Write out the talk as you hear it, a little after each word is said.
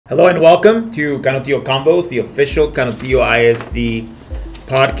Hello and welcome to Canotillo Combos, the official Canotillo ISD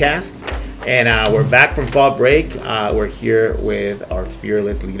podcast. And we're back from fall break. We're here with our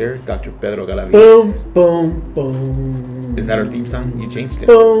fearless leader, Dr. Pedro Galaviz. Boom, boom, boom. Is that our theme song? You changed it.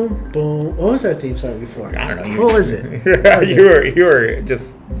 Boom, boom. What was our theme song before? I don't know. What was it? You were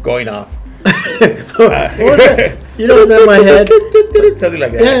just going off. What was that? You know what's in my head? Something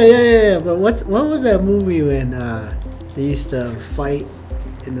like that. Yeah. But what was that movie when they used to fight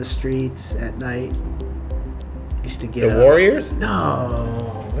in the streets at night? Used to get The Warriors?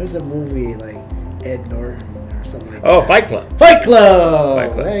 No. There's a movie like Ed Norton or something like that. Oh, Fight Club. Fight Club!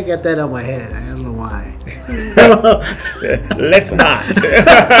 Fight Club. I got that on my head. I don't know why. Let's not.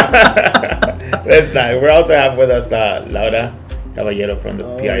 Let's not. We also have with us Laura Caballero from the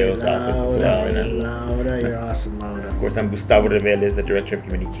PIO's office as well. Laura, you're awesome, Laura. Of course, I'm Gustavo Reveles, the Director of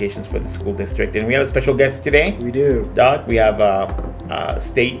Communications for the school district. And we have a special guest today. We do. Doc, we have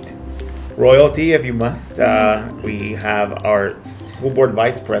state royalty, if you must. We have our school board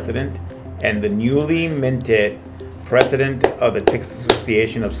vice president and the newly minted president of the Texas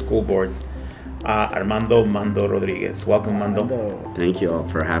Association of School Boards, Armando Rodriguez. Welcome, Mando. Thank you all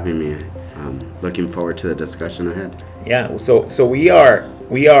for having me. Looking forward to the discussion ahead. Yeah, so we are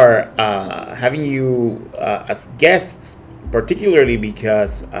having you as guests, particularly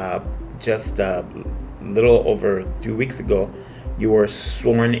because just a little over 2 weeks ago, you were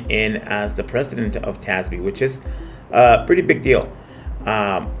sworn in as the president of TASB, which is a pretty big deal.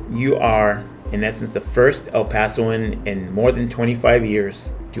 You are, in essence, the first El Pasoan in more than 25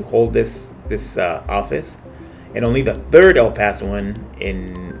 years to hold this office, and only the third El Pasoan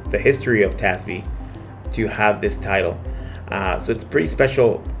in the history of TASB to have this title. So it's a pretty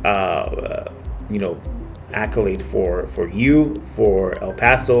special, accolade for you, for El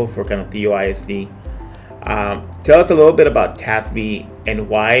Paso, for Canotillo ISD. Tell us a little bit about TASB and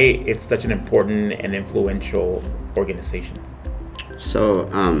why it's such an important and influential organization. So,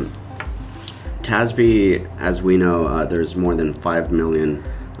 TASB, as we know, there's more than 5 million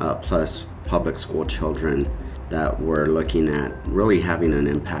plus public school children that we're looking at really having an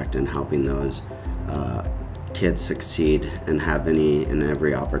impact in helping those kids succeed and have any and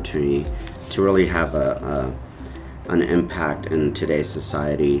every opportunity to really have an impact in today's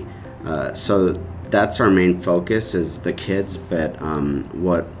society. So that's our main focus, is the kids, but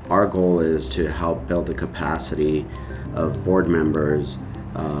what our goal is to help build the capacity of board members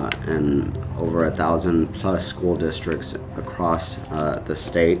and over 1,000 plus school districts across the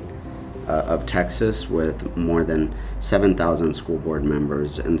state of Texas with more than 7,000 school board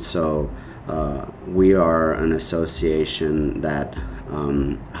members. And so we are an association that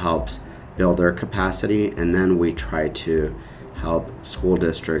helps build their capacity, and then we try to help school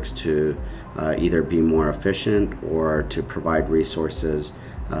districts to either be more efficient or to provide resources,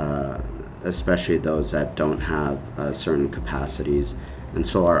 especially those that don't have certain capacities. And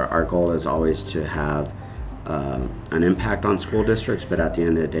so our goal is always to have an impact on school districts, but at the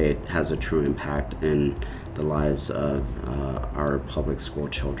end of the day, it has a true impact in the lives of our public school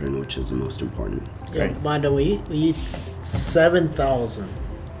children, which is the most important. Yeah, Mondo, we 7,000.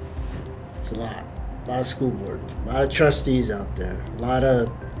 It's a lot. A lot of school board, a lot of trustees out there, a lot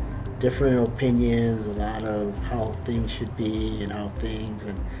of different opinions, a lot of how things should be and how things,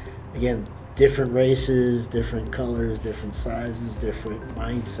 and again, different races, different colors, different sizes, different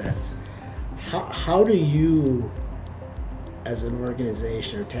mindsets. How do you, as an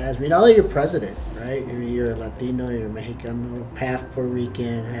organization or TASB, now that you're president, right? You're Latino, you're Mexicano, half Puerto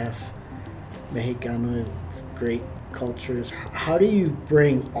Rican, half Mexicano, great cultures. How do you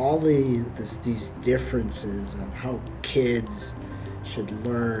bring all these differences on how kids should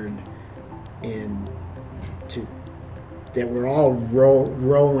learn that we're all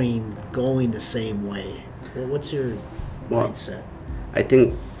rowing, going the same way? Well, what's your mindset? I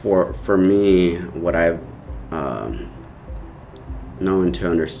think for me, what I've known to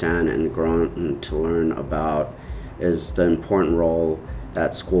understand and grown to learn about is the important role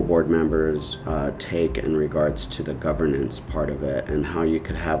that school board members take in regards to the governance part of it, and how you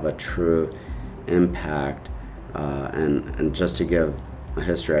could have a true impact. And just to give a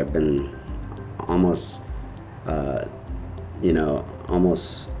history, I've been almost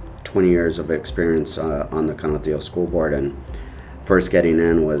 20 years of experience on the Canotillo School Board, and first getting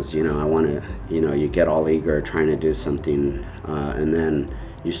in was, I want to, you get all eager trying to do something, and then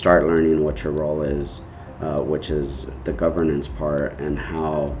you start learning what your role is, which is the governance part, and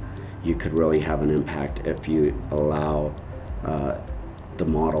how you could really have an impact if you allow the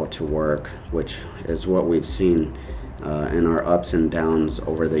model to work, which is what we've seen in our ups and downs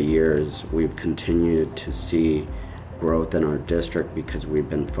over the years. We've continued to see growth in our district because we've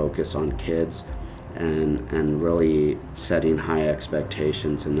been focused on kids and really setting high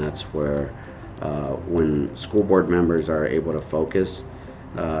expectations, and that's where when school board members are able to focus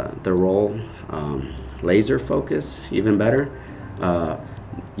their role, laser focus even better,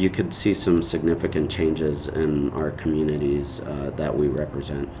 you could see some significant changes in our communities that we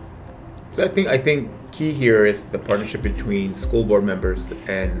represent. So I think key here is the partnership between school board members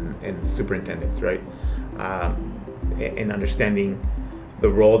and superintendents, right? In understanding the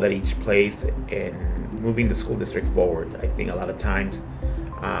role that each plays in moving the school district forward. I think a lot of times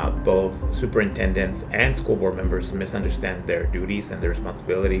both superintendents and school board members misunderstand their duties and their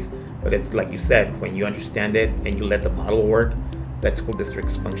responsibilities. But it's like you said, when you understand it and you let the model work, that school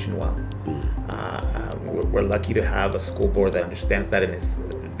districts function well. We're lucky to have a school board that understands that and is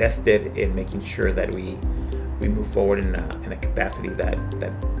vested in making sure that we move forward in a capacity that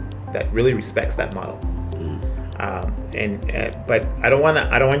really respects that model. But I don't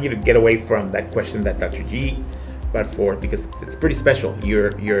want you to get away from that question that Dr. G brought forward, because it's pretty special.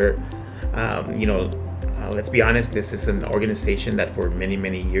 Let's be honest, this is an organization that for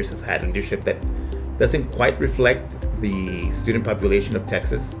many years has had leadership that doesn't quite reflect the student population of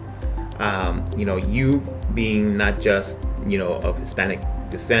Texas. You being not just of Hispanic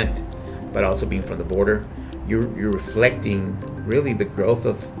descent, but also being from the border, you're reflecting really the growth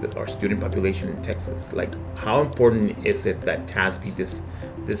of our student population in Texas. Like, how important is it that TASB,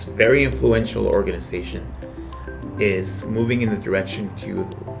 this very influential organization, is moving in the direction to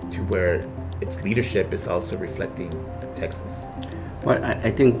where its leadership is also reflecting Texas? Well,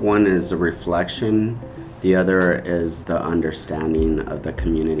 I think one is a reflection. The other is the understanding of the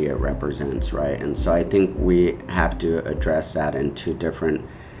community it represents, right? And so I think we have to address that in two different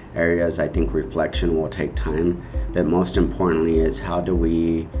areas. I think reflection will take time, but most importantly is how do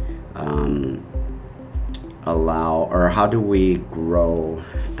we how do we grow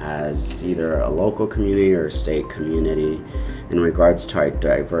as either a local community or a state community in regards to our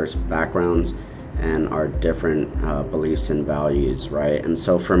diverse backgrounds and our different beliefs and values, right? And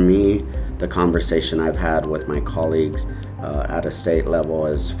so for me, the conversation I've had with my colleagues at a state level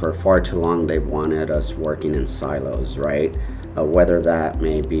is for far too long they've wanted us working in silos, right? Whether that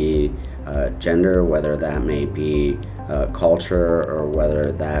may be gender, whether that may be culture, or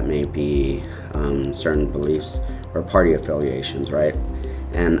whether that may be certain beliefs or party affiliations, right?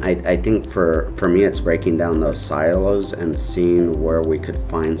 And I think for me, it's breaking down those silos and seeing where we could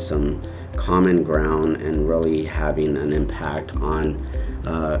find some common ground and really having an impact on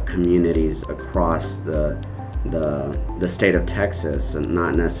communities across the state of Texas, and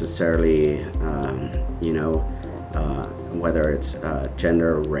not necessarily whether it's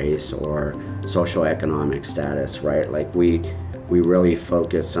gender, race, or social economic status, right? Like we really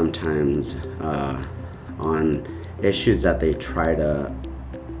focus sometimes on issues that they try to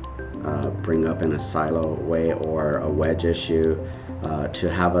bring up in a silo way or a wedge issue to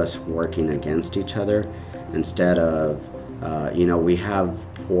have us working against each other, instead of we have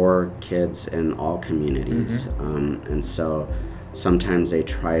poor kids in all communities, and so sometimes they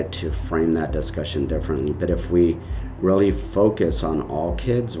try to frame that discussion differently. But if we really focus on all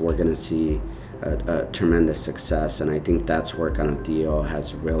kids, we're going to see a tremendous success. And I think that's where Galaviz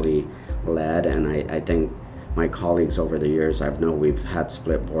has really led. And I think my colleagues over the years, we've had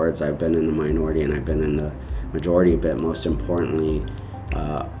split boards. I've been in the minority and I've been in the majority, but most importantly,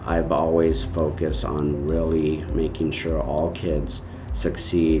 I've always focused on really making sure all kids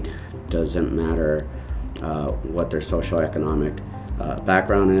succeed. Doesn't matter what their socioeconomic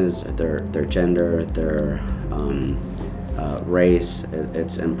background is, their gender, their race.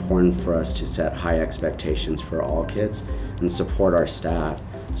 It's important for us to set high expectations for all kids and support our staff,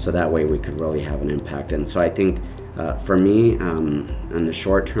 so that way we could really have an impact. And so I think for me, in the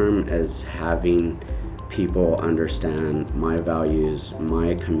short term, is having people understand my values,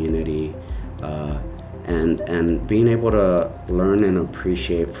 my community, and being able to learn and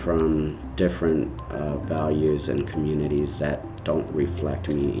appreciate from different values and communities that don't reflect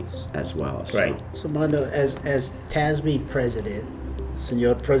me as well. So. Right. So Armando, as TASB president,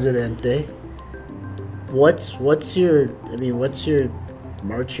 Señor Presidente, what's your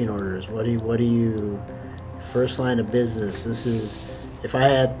marching orders? What do you first line of business? This is, if I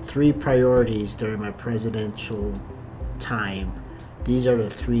had 3 priorities during my presidential time, these are the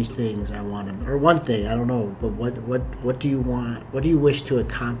 3 things I want, or one thing, I don't know, but what do you want? What do you wish to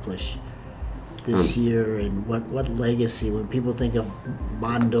accomplish this year, and what legacy? When people think of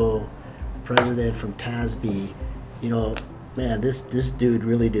Armando, president from TASB, man, this dude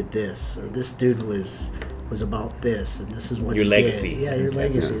really did this, or this dude was about this, and this is what your he legacy. did. Yeah, your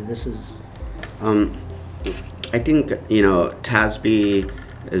legacy. This is. I think, TASB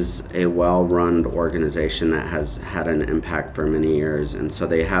is a well-run organization that has had an impact for many years, and so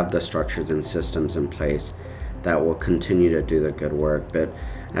they have the structures and systems in place that will continue to do the good work. But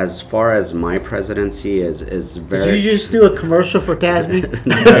as far as my presidency is very... Did you just do a commercial for TASB?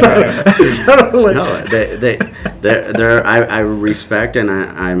 No, I respect and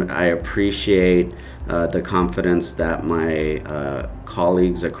I appreciate the confidence that my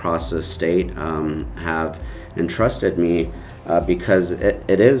colleagues across the state have entrusted me, because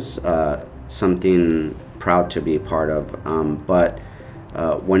it is something proud to be part of. But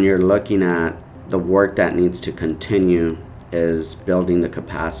when you're looking at the work that needs to continue, is building the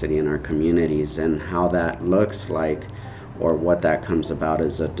capacity in our communities, and how that looks like or what that comes about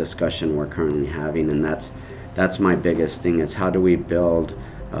is a discussion we're currently having. And that's my biggest thing, is how do we build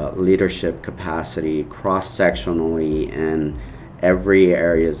leadership capacity cross-sectionally in every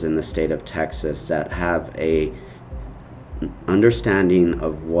areas in the state of Texas that have a understanding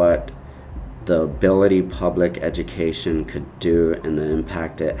of what the ability public education could do and the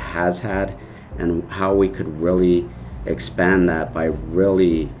impact it has had, and how we could really expand that by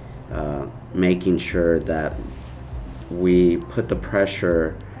really making sure that we put the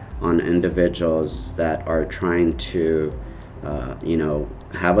pressure on individuals that are trying to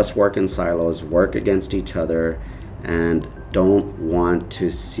have us work in silos, work against each other, and don't want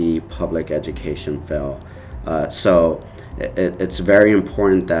to see public education fail. So it's very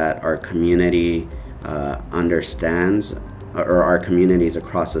important that our community understands, or our communities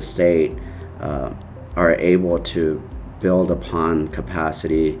across the state are able to build upon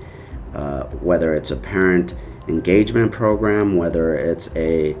capacity, whether it's a parent engagement program, whether it's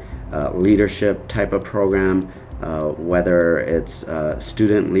a leadership type of program, whether it's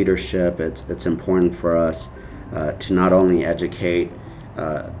student leadership. It's important for us to not only educate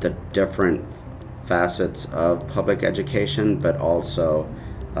the different facets of public education, but also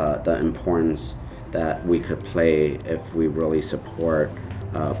the importance that we could play if we really support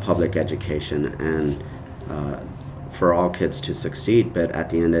public education, and for all kids to succeed, but at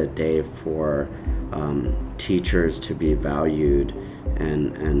the end of the day for teachers to be valued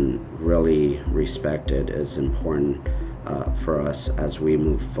and really respected is important for us as we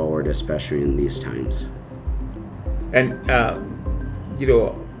move forward, especially in these times. And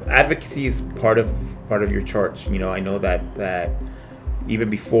advocacy is part of your charge. I know that even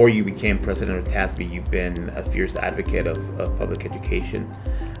before you became president of TASB, you've been a fierce advocate of public education.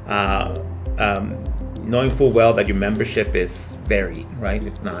 Knowing full well that your membership is varied, right?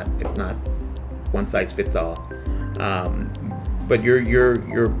 It's not one size fits all. But you're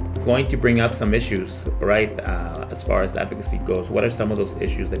going to bring up some issues, right? As far as advocacy goes, what are some of those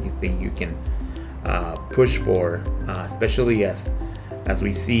issues that you think you can push for, especially as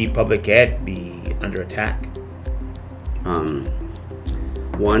we see public ed be under attack?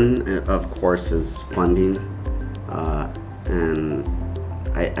 One, of course, is funding, and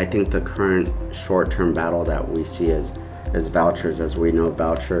I think the current short-term battle that we see is vouchers. As we know,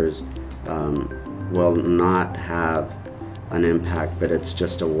 vouchers will not have an impact, but it's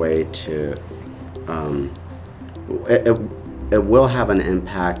just a way to it will have an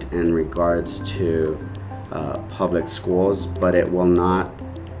impact in regards to public schools, but it will not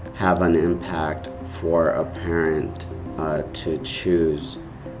have an impact for a parent to choose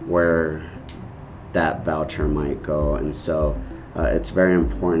where that voucher might go. And so it's very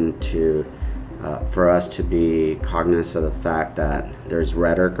important for us to be cognizant of the fact that there's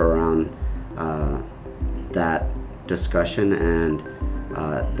rhetoric around that discussion, and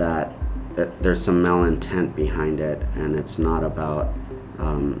that there's some malintent behind it, and it's not about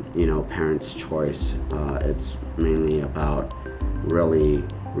parents' choice. It's mainly about really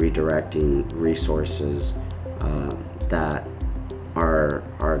redirecting resources that are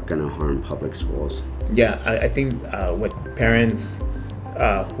going to harm public schools. Yeah, I think with parents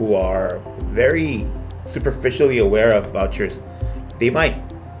who are very superficially aware of vouchers, they might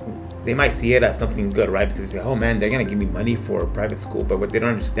see it as something good, right? Because they say, oh man, they're going to give me money for private school. But what they don't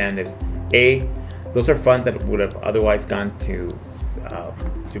understand is, A, those are funds that would have otherwise gone to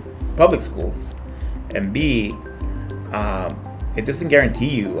public schools, and B, it doesn't guarantee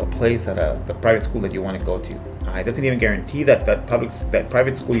you a place at the private school that you want to go to. It doesn't even guarantee that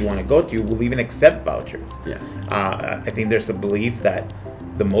private school you want to go to will even accept vouchers. Yeah. I think there's a belief that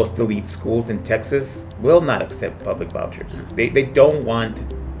the most elite schools in Texas will not accept public vouchers. They don't want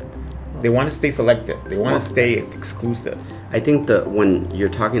They want to stay selective. They want to stay exclusive. I think that when you're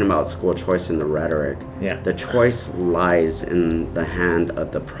talking about school choice in the rhetoric, the choice lies in the hand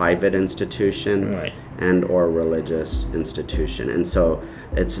of the private institution and or religious institution. And so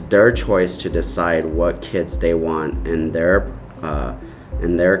it's their choice to decide what kids they want in their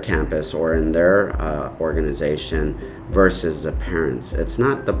campus or in their organization versus the parents. It's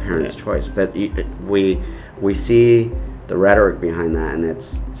not the parents' choice, but we see the rhetoric behind that, and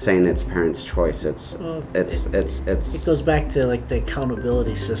it's saying it's parents' choice. It goes back to like the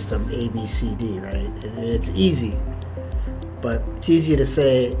accountability system, ABCD, right? And it's easy, but it's easy to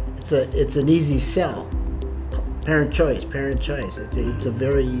say it's an easy sell. Parent choice. It's a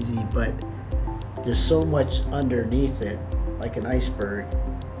very easy, but there's so much underneath it, like an iceberg.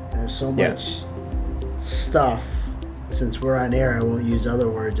 There's so much stuff. Since we're on air, I won't use other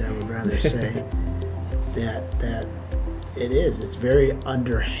words. I would rather say that it's very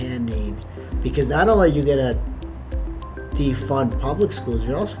underhanding, because not only are you going to defund public schools,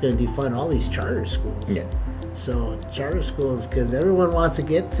 you're also going to defund all these charter schools. Yeah. So charter schools, because everyone wants to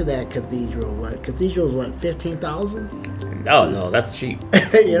get to that cathedral. Cathedral is what, 15,000? No, that's cheap.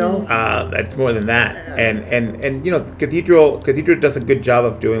 You know, that's more than that. And you know, cathedral does a good job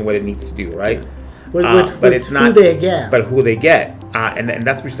of doing what it needs to do, right? But it's not who they get. But who they get, and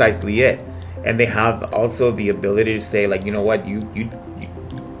that's precisely it. And they have also the ability to say, like, you know what, you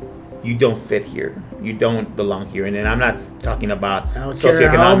don't fit here. You don't belong here. And then I'm not talking about I don't care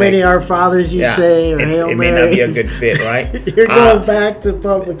how many Our Fathers you say or Hail Marys. It may not be a good fit, right? You're going back to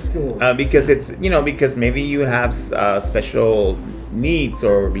public school. Because because maybe you have special needs,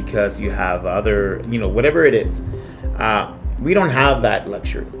 or because you have other, whatever it is. We don't have that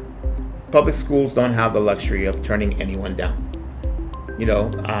luxury. Public schools don't have the luxury of turning anyone down.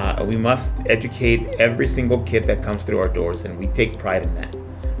 We must educate every single kid that comes through our doors, and we take pride in that.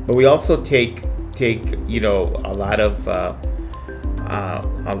 But we also take a lot of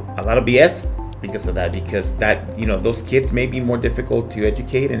BS because of that, because that those kids may be more difficult to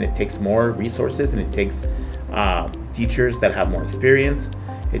educate, and it takes more resources, and it takes teachers that have more experience.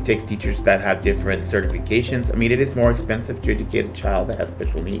 It takes teachers that have different certifications. I mean, it is more expensive to educate a child that has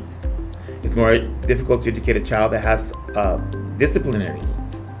special needs. It's more difficult to educate a child that has disciplinary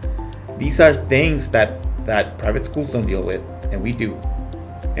needs. These are things that private schools don't deal with, and we do.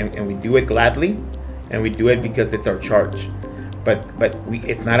 And we do it gladly, and we do it because it's our charge. But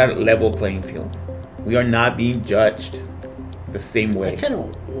it's not a level playing field. We are not being judged the same way. I kind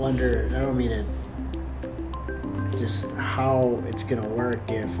of wonder, I don't mean to, just how it's going to work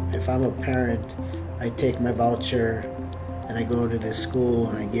if I'm a parent, I take my voucher and I go to this school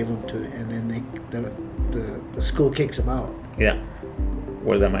and I give them to, and then the school kicks them out. Yeah.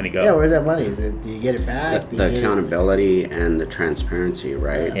 Where's that money go? Yeah, where's that money? Do you get it back? The accountability and the transparency,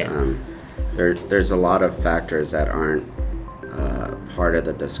 right? Yeah. There's a lot of factors that aren't part of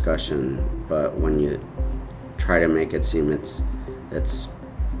the discussion, but when you try to make it seem it's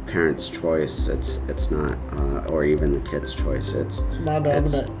parents' choice, it's not, or even the kids' choice. Armando, I'm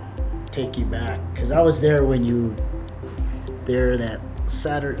gonna take you back, because I was there when you that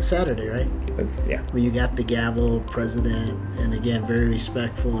Saturday, right? Yeah. When you got the gavel, president, and again, very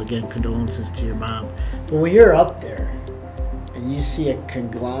respectful. Again, condolences to your mom. But when you're up there and you see a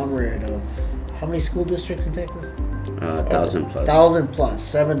conglomerate of how many school districts in Texas? 1,000 plus. 1,000 plus,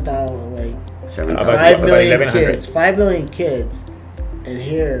 7,000, like 7,000. 5 million kids. 5 million kids, and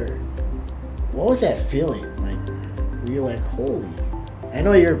here, what was that feeling like? Were you like, holy? I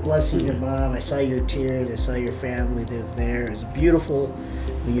know you're blessing your mom. I saw your tears. I saw your family that was there. It was beautiful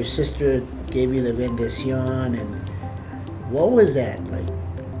when your sister gave you the bendición. And what was that like?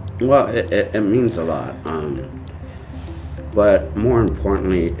 Well, it means a lot. But more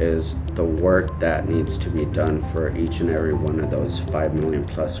importantly is the work that needs to be done for each and every one of those 5 million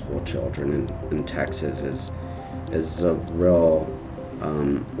plus school children in Texas is a real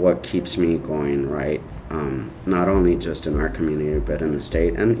what keeps me going, right? Not only just in our community, but in the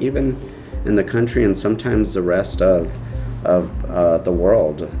state and even in the country, and sometimes the rest of the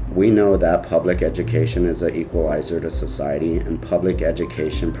world. We know that public education is an equalizer to society, and public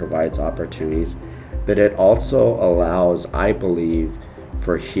education provides opportunities, but it also allows, I believe,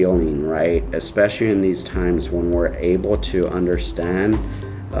 for healing, right? Especially in these times when we're able to understand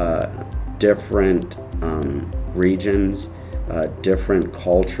different regions, different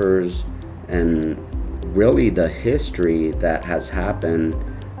cultures, and really the history that has happened,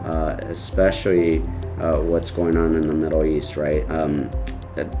 especially what's going on in the Middle East, right?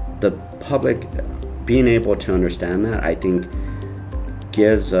 The public being able to understand that, I think,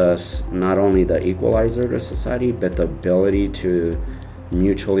 gives us not only the equalizer to society, but the ability to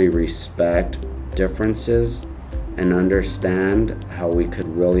mutually respect differences and understand how we could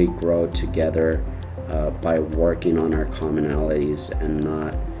really grow together by working on our commonalities and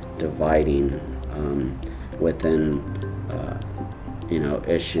not dividing within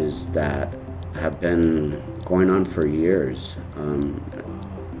issues that have been going on for years,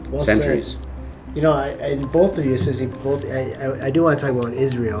 Well centuries. said. And both of you says you both. I do want to talk about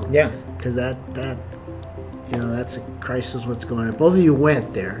Israel. Yeah. Because that that's a crisis. What's going on? Both of you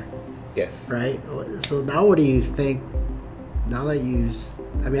went there, Yes. right? So now, what do you think? Now that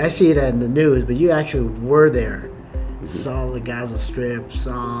I see it in the news, but you actually were there, saw the Gaza Strip,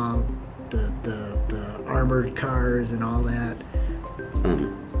 saw the armored cars and all that.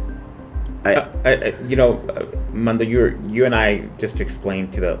 Mando, you and I, just to explain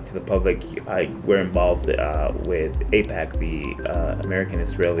to the public, we're involved with APAC, the American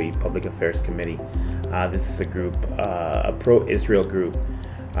Israeli Public Affairs Committee. This is a group, a pro-Israel group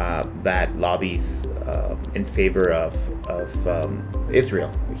that lobbies in favor of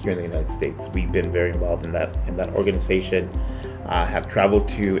Israel here in the United States. We've been very involved in that organization. Have traveled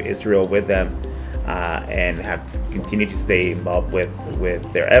to Israel with them and have continued to stay involved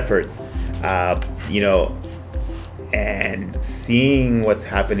with their efforts. And seeing what's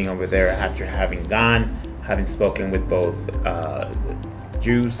happening over there after having having spoken with both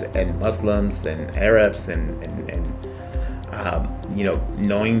Jews and Muslims and Arabs and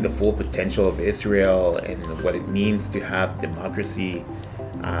knowing the full potential of Israel and what it means to have democracy,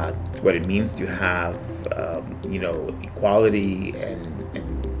 what it means to have equality and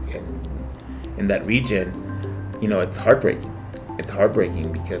in that region, it's heartbreaking. It's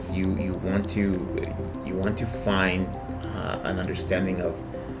heartbreaking because you want to find an understanding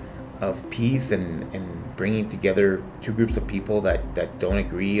of peace and bringing together two groups of people that don't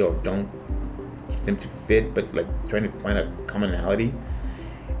agree or don't seem to fit, but like trying to find a commonality.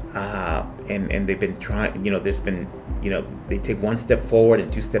 And they've been trying. There's been they take one step forward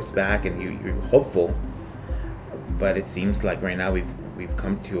and two steps back, and you're hopeful, but it seems like right now we've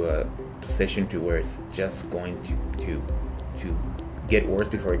come to a position to where it's just going to get worse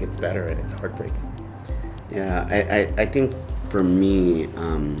before it gets better, and it's heartbreaking. Yeah, I think for me,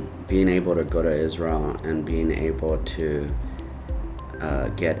 being able to go to Israel and being able to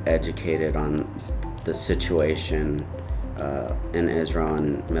get educated on the situation in Israel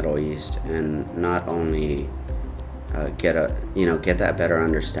and Middle East, and not only get that better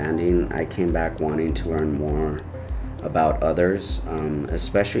understanding. I came back wanting to learn more about others,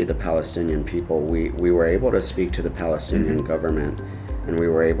 especially the Palestinian people. We were able to speak to the Palestinian government, and we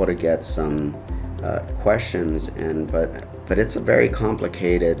were able to get some questions, but it's a very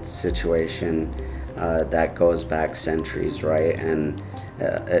complicated situation that goes back centuries, right? And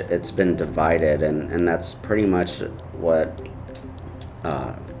it's been divided, and that's pretty much what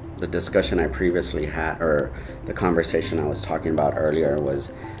the discussion I previously had, or the conversation I was talking about earlier,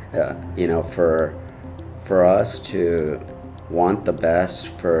 was for us to want the best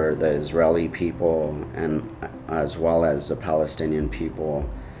for the Israeli people and as well as the Palestinian people.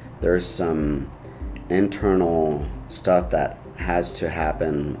 There's some internal stuff that has to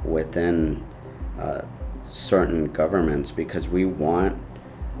happen within certain governments, because I want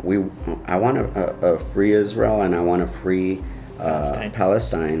a free Israel, and I want a free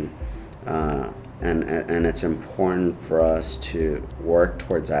Palestine, and it's important for us to work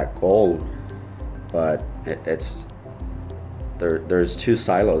towards that goal. But there's two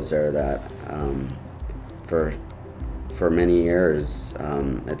silos there that for many years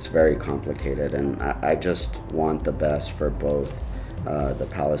it's very complicated, and I just want the best for both the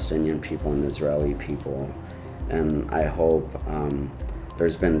Palestinian people and the Israeli people, and I hope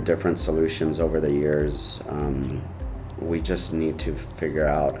there's been different solutions over the years. We just need to figure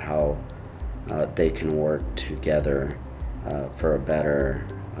out how they can work together for a better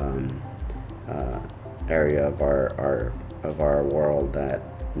area of our world that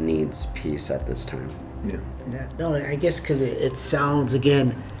needs peace at this time. Yeah. No, I guess because it sounds,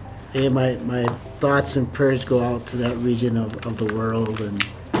 again, my thoughts and prayers go out to that region of the world, and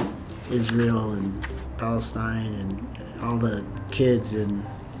Israel and Palestine, and all the kids and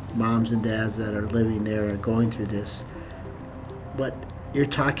moms and dads that are living there are going through this. But you're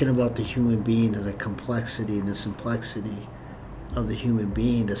talking about the human being and the complexity and the complexity of the human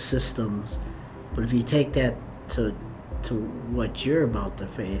being, the systems. But if you take that to what you're about to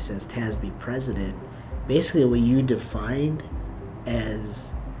face as TASB president, basically what you defined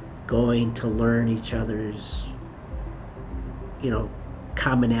as going to learn each other's,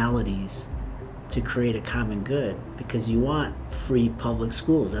 commonalities to create a common good, because you want free public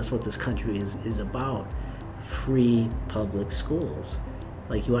schools. That's what this country is about, free public schools.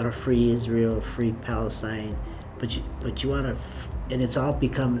 like you want to free Israel, free Palestine, but you want to, and it's all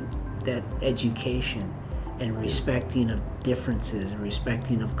become that education and respecting of differences and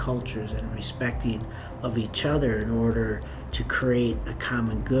respecting of cultures and respecting of each other in order to create a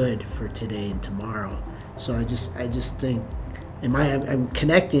common good for today and tomorrow. So I just think, I'm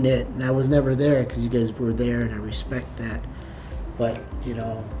connecting it, and I was never there because you guys were there, and I respect that. But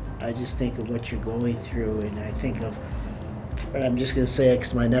I just think of what you're going through, and I think of, and I'm just gonna say it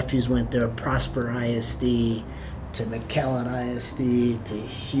because my nephews went there, Prosper ISD, to McAllen ISD, to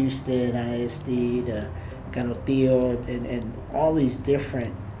Houston ISD, to Canutillo, and all these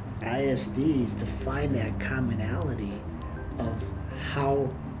different ISDs to find that commonality of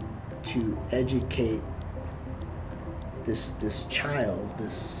how to educate this child,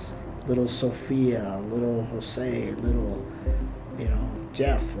 this little Sophia, little Jose, little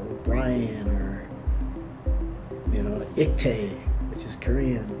Jeff or Brian or Ikte, which is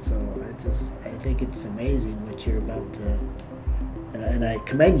Korean. So I think it's amazing what you're about to, and I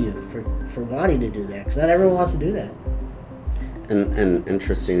commend you for wanting to do that, because not everyone wants to do that. And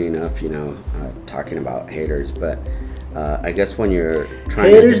interesting enough, talking about haters, but I guess when you're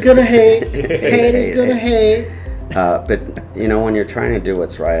trying haters gonna hate, haters gonna hate. But when you're trying to do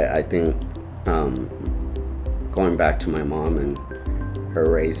what's right, I think going back to my mom and her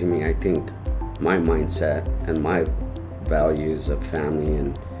raising me, I think my mindset and my values of family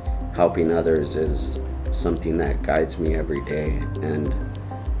and helping others is something that guides me every day. And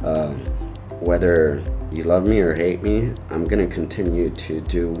whether you love me or hate me, I'm going to continue to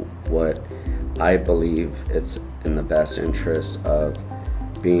do what I believe it's in the best interest of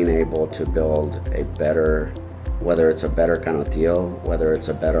being able to build a better, whether it's a better Canutillo, whether it's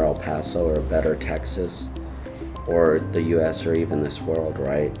a better El Paso or a better Texas or the US or even this world,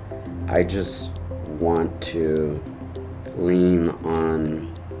 right? I just want to lean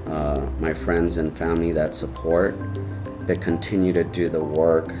on my friends and family that support, that continue to do the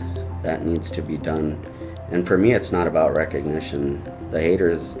work that needs to be done. And for me, it's not about recognition. The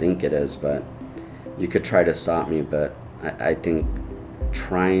haters think it is, but you could try to stop me, but I think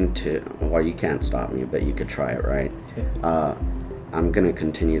trying to, well, you can't stop me, but you could try it, right? I'm going to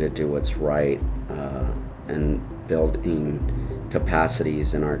continue to do what's right and building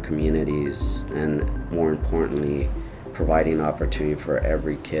capacities in our communities, and more importantly, providing opportunity for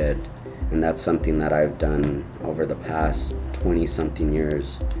every kid. And that's something that I've done over the past 20-something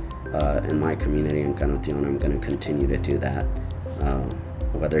years in my community in Canutillo, and I'm going to continue to do that,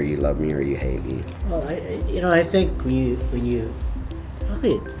 whether you love me or you hate me. Well, I think when you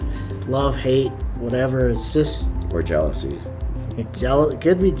really, love, hate, whatever, it's just, or jealousy.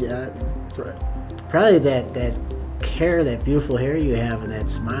 Could be probably that hair, that beautiful hair you have, and that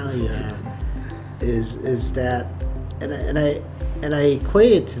smile you have, is that, and I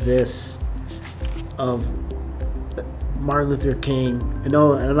equate it to this of Martin Luther King. I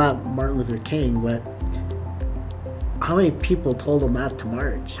know I'm not Martin Luther King, but how many people told him not to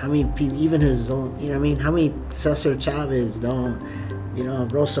march? How many people, even his own, how many Cesar Chavez don't,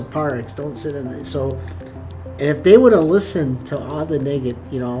 Rosa Parks don't sit in it. So, and if they would have listened to all the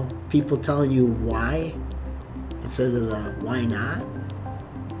people telling you why, instead of the why not,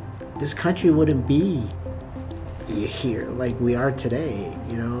 this country wouldn't be here like we are today,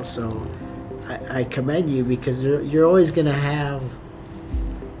 So I commend you, because you're always going to have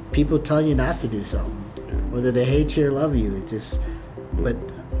people telling you not to do something, whether they hate you or love you. It's just, but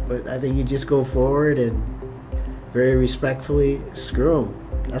I think you just go forward and very respectfully screw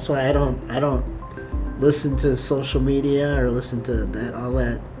them. That's why I don't listen to social media or listen to all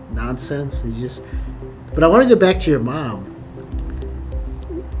that nonsense. But I want to go back to your mom.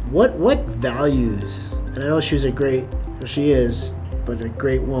 What values? And I know she is, but a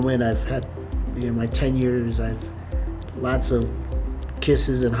great woman. I've had, my 10 years, I've lots of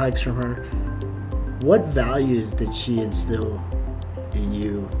kisses and hugs from her. What values did she instill in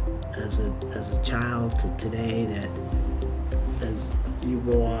you as a child to today, that as you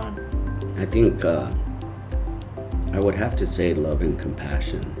go on? I think I would have to say love and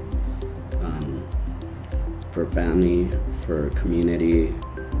compassion for family, for community,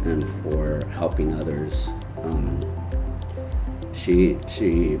 and for helping others. She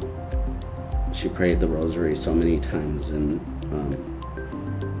prayed the rosary so many times, and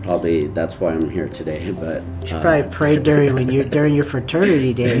probably that's why I'm here today. But she probably prayed during your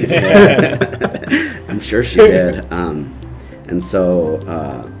fraternity days. I'm sure she did. And so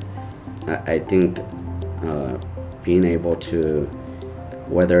I think being able to,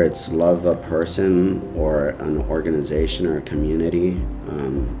 whether it's love a person or an organization or a community,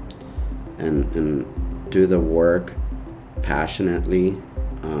 and do the work passionately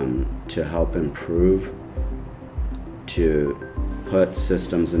to help improve, to put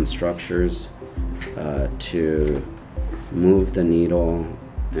systems and structures, to move the needle,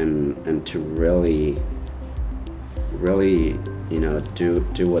 and to really,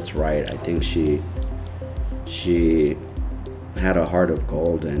 do what's right. I think she had a heart of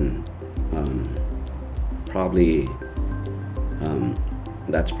gold, and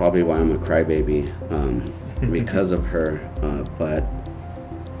that's probably why I'm a crybaby, because of her. But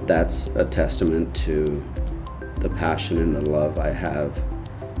that's a testament to the passion and the love I have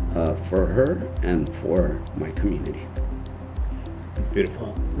for her and for my community.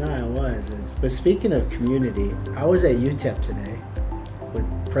 Beautiful. No, it was. But speaking of community, I was at UTEP today with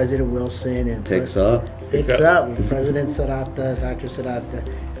President Wilson and Picks up with President Sarata, Dr. Sarata.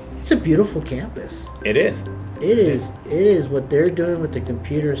 It's a beautiful campus. It is. It is what they're doing with the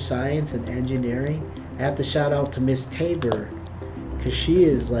computer science and engineering. I have to shout out to Miss Tabor, because she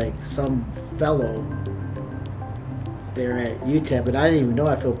is like some fellow there at UTEP, but I didn't even know.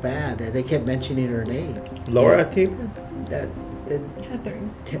 I feel bad that they kept mentioning her name. Laura Tabor?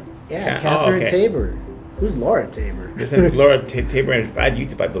 Catherine. Catherine Tabor. Who's Laura Tabor? Laura Tabor at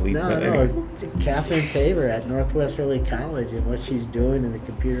UTEP, I believe. No, it's Catherine Tabor at Northwest Valley College, and what she's doing in the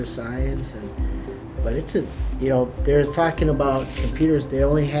computer science. But it's they're talking about computers. They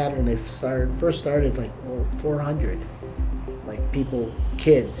only had, when they first started like 400, like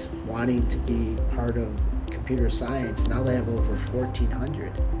kids wanting to be part of computer science. Now they have over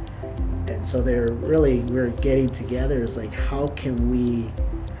 1,400. And so we're getting together. It's like, how can we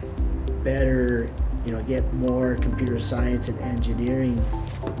better, get more computer science and engineering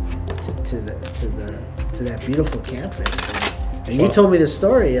to that beautiful campus. And you told me the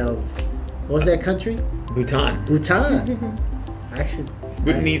story of, what was that country? Bhutan. Actually,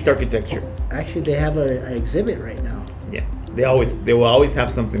 Bhutanese architecture. Actually, they have an exhibit right now. Yeah, they will always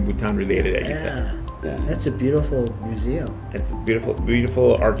have something Bhutan related at UTEP. Yeah, that's a beautiful museum. It's a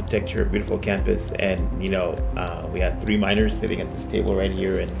beautiful architecture, beautiful campus, and we have 3 minors sitting at this table right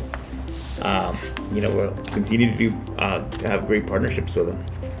here, and we'll continue to have great partnerships with them.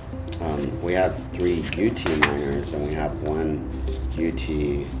 We have 3 UT minors, and we have 1 UT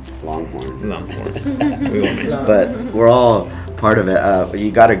Longhorn. We won't mention. But we're all part of it.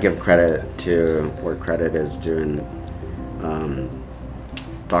 You got to give credit to where credit is due, and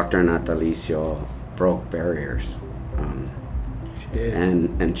Dr. Natalicio broke barriers. She did.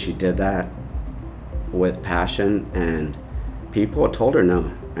 And she did that with passion, and people told her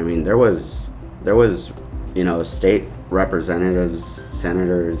no. I mean, there was state representatives,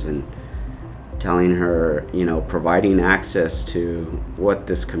 senators, and telling her, providing access to what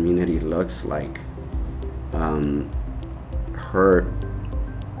this community looks like, hurt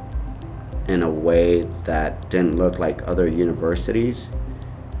in a way that didn't look like other universities,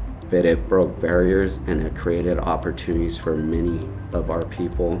 but it broke barriers, and it created opportunities for many of our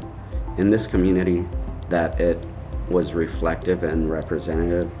people in this community, that it was reflective and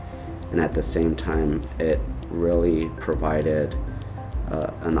representative, and at the same time it really provided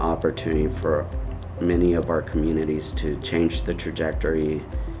an opportunity for many of our communities to change the trajectory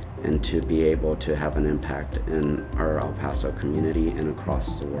and to be able to have an impact in our El Paso community and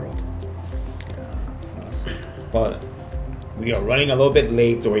across the world. That's awesome. Well, we are running a little bit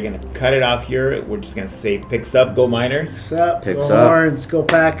late, so we're going to cut it off here. We're just going to say, picks up, go Miners. Picks up, Picks go up. Horns, go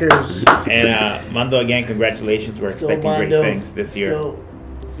Packers. And Mando, again, congratulations. We're expecting great things this year. Go.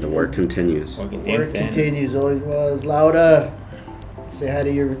 The work continues. Work continues, always was. Lauda, say hi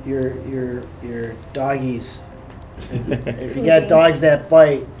to your doggies. If you got dogs that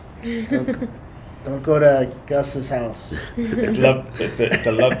bite, don't go to Gus's house. It's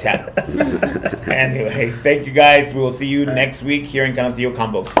a love tap. Anyway, thank you guys. We will see you next week here in Canantillo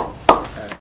Combo.